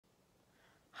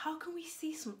how can we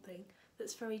see something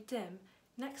that's very dim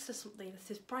next to something that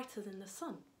is brighter than the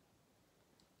sun?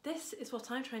 This is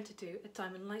what I'm trying to do at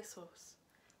Diamond Light Source.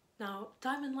 Now,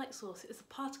 Diamond Light Source is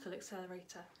a particle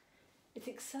accelerator. It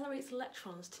accelerates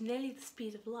electrons to nearly the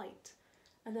speed of light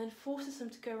and then forces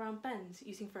them to go around bends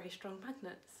using very strong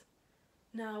magnets.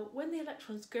 Now, when the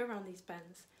electrons go around these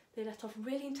bends, they let off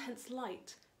really intense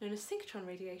light known as synchrotron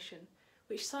radiation,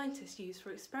 which scientists use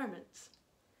for experiments.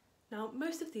 Now,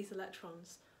 most of these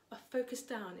electrons are focused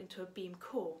down into a beam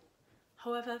core.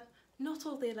 However, not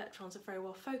all the electrons are very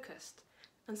well focused,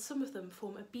 and some of them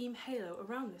form a beam halo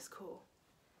around this core.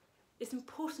 It's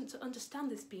important to understand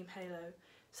this beam halo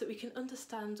so that we can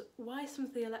understand why some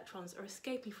of the electrons are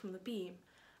escaping from the beam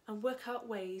and work out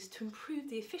ways to improve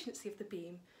the efficiency of the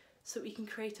beam so that we can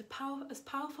create as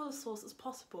powerful a source as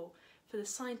possible for the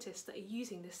scientists that are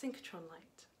using this synchrotron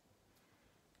light.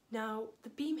 Now, the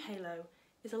beam halo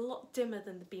is a lot dimmer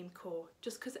than the beam core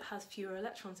just because it has fewer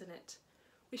electrons in it,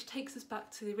 which takes us back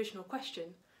to the original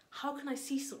question: how can I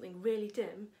see something really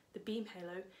dim, the beam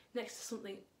halo, next to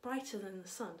something brighter than the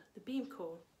sun, the beam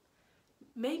core?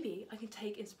 Maybe I can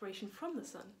take inspiration from the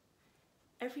sun.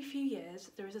 Every few years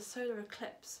there is a solar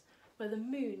eclipse where the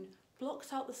moon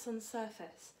blocks out the sun's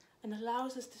surface and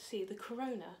allows us to see the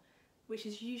corona, which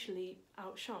is usually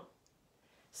outshone.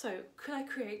 So, could I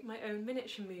create my own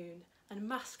miniature moon and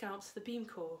mask out the beam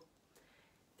core?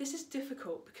 This is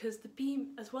difficult because the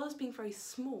beam, as well as being very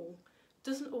small,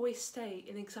 doesn't always stay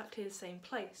in exactly the same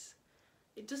place.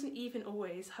 It doesn't even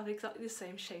always have exactly the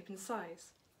same shape and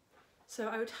size. So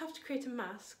I would have to create a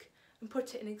mask and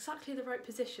put it in exactly the right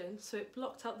position so it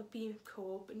blocked out the beam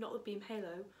core but not the beam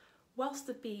halo, whilst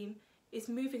the beam is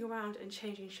moving around and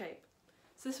changing shape.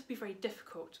 So this would be very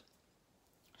difficult.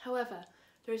 However,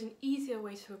 there is an easier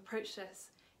way to approach this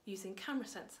using camera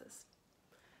sensors.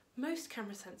 Most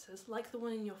camera sensors, like the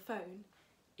one in your phone,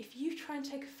 if you try and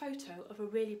take a photo of a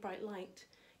really bright light,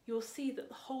 you'll see that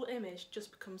the whole image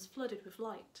just becomes flooded with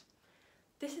light.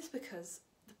 This is because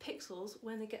the pixels,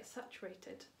 when they get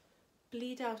saturated,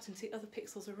 bleed out into the other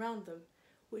pixels around them,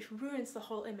 which ruins the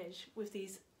whole image with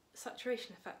these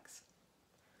saturation effects.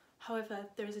 However,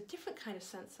 there is a different kind of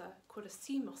sensor called a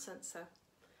CMOS sensor,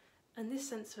 and this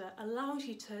sensor allows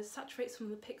you to saturate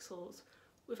some of the pixels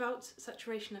without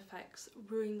saturation effects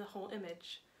ruining the whole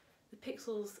image. The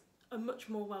pixels are much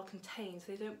more well contained,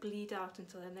 so they don't bleed out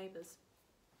into their neighbours.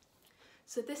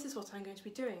 So this is what I'm going to be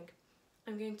doing.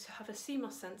 I'm going to have a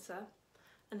CMOS sensor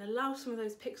and allow some of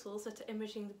those pixels that are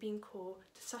imaging the beam core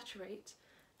to saturate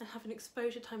and have an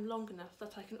exposure time long enough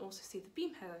that I can also see the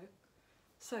beam halo.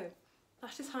 So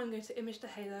that is how I'm going to image the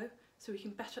halo so we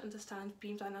can better understand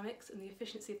beam dynamics and the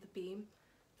efficiency of the beam.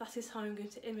 That is how I'm going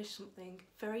to image something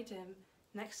very dim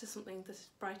next to something that is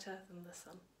brighter than the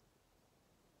sun.